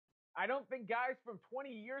I don't think guys from 20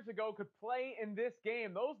 years ago could play in this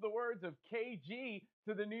game. Those are the words of KG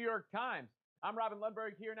to the New York Times. I'm Robin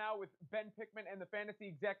Lundberg here now with Ben Pickman and the fantasy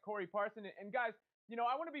exec Corey Parson. And guys,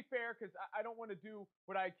 I want to be fair because I don't want to do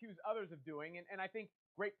what I accuse others of doing. And I think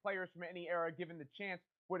great players from any era, given the chance,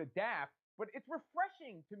 would adapt. But it's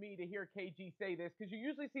refreshing to me to hear KG say this because you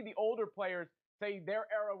usually see the older players say their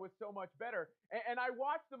era was so much better. And I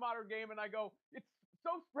watch the modern game and I go, it's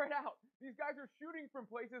so spread out. These guys are shooting from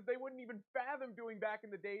places they wouldn't even fathom doing back in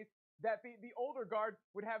the days that the older guard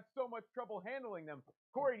would have so much trouble handling them.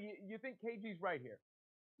 Corey, you think KG's right here?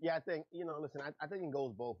 Yeah, I think, listen, I think it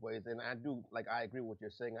goes both ways. And I agree with what you're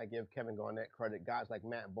saying. I give Kevin Garnett credit. Guys like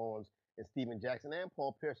Matt Barnes and Steven Jackson and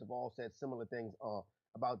Paul Pierce have all said similar things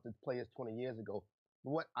about the players 20 years ago.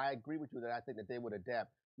 But what I agree with you that I think that they would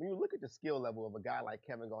adapt. When you look at the skill level of a guy like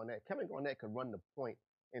Kevin Garnett could run the point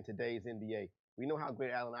in today's NBA. We know how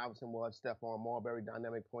great Allen Iverson was, Stephon Marbury,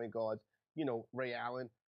 dynamic point guards, Ray Allen.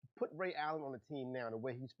 Put Ray Allen on the team now, and the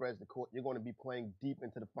way he spreads the court, you're going to be playing deep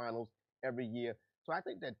into the finals every year. So I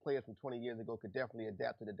think that players from 20 years ago could definitely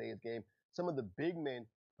adapt to today's game. Some of the big men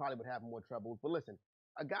probably would have more trouble. But listen,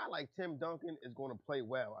 a guy like Tim Duncan is going to play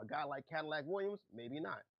well. A guy like Cadillac Williams, maybe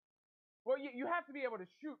not. Well, you have to be able to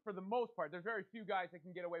shoot for the most part. There's very few guys that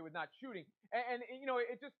can get away with not shooting. And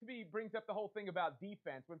it just to me brings up the whole thing about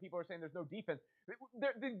defense when people are saying there's no defense.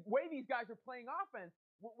 The way these guys are playing offense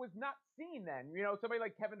was not seen then. Somebody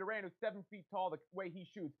like Kevin Durant, who's 7 feet tall, the way he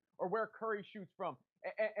shoots, or where Curry shoots from,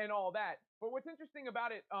 and all that. But what's interesting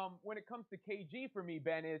about it when it comes to KG for me,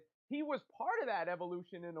 Ben, is he was part of that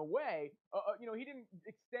evolution in a way. He didn't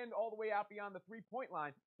extend all the way out beyond the three-point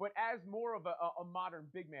line, but as more of a modern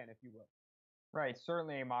big man, if you will. Right,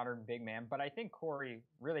 certainly a modern big man. But I think Corey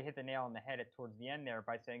really hit the nail on the head towards the end there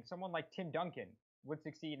by saying someone like Tim Duncan would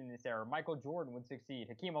succeed in this era. Michael Jordan would succeed.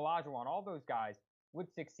 Hakeem Olajuwon, all those guys would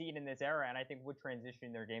succeed in this era and I think would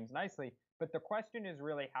transition their games nicely. But the question is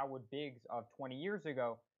really how would bigs of 20 years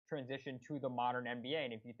ago transition to the modern NBA?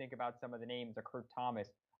 And if you think about some of the names, a Kurt Thomas,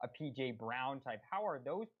 a PJ Brown type, how are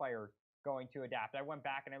those players going to adapt? I went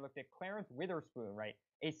back and I looked at Clarence Witherspoon, right?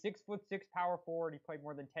 A 6'6" power forward. He played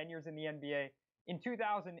more than 10 years in the NBA. In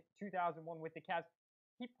 2001 with the Cavs,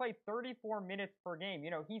 he played 34 minutes per game.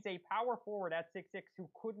 He's a power forward at 6'6" who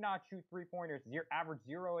could not shoot three-pointers, average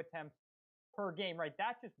 0 attempts per game, right?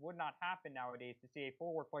 That just would not happen nowadays to see a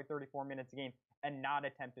forward play 34 minutes a game and not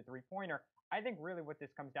attempt a three-pointer. I think really what this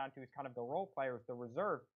comes down to is kind of the role players, the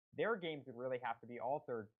reserve. Their games would really have to be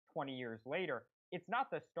altered 20 years later. It's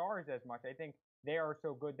not the stars as much. I think they are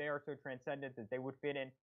so good, they are so transcendent that they would fit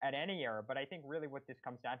in at any era. But I think really what this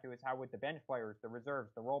comes down to is how would the bench players, the reserves,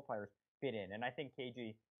 the role players fit in. And I think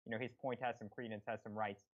KG, his point has some credence, has some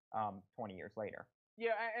rights 20 years later.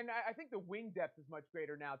 Yeah, and I think the wing depth is much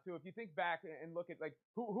greater now too. If you think back and look at like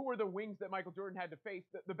who were the wings that Michael Jordan had to face,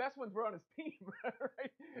 the best ones were on his team, right?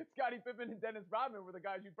 Scottie Pippen and Dennis Rodman were the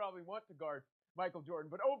guys you'd probably want to guard Michael Jordan.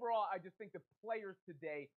 But overall, I just think the players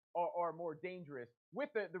today are more dangerous with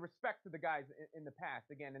the respect to the guys in the past,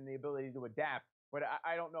 again, and the ability to adapt. But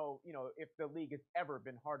I don't know, if the league has ever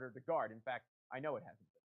been harder to guard. In fact, I know it hasn't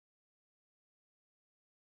been.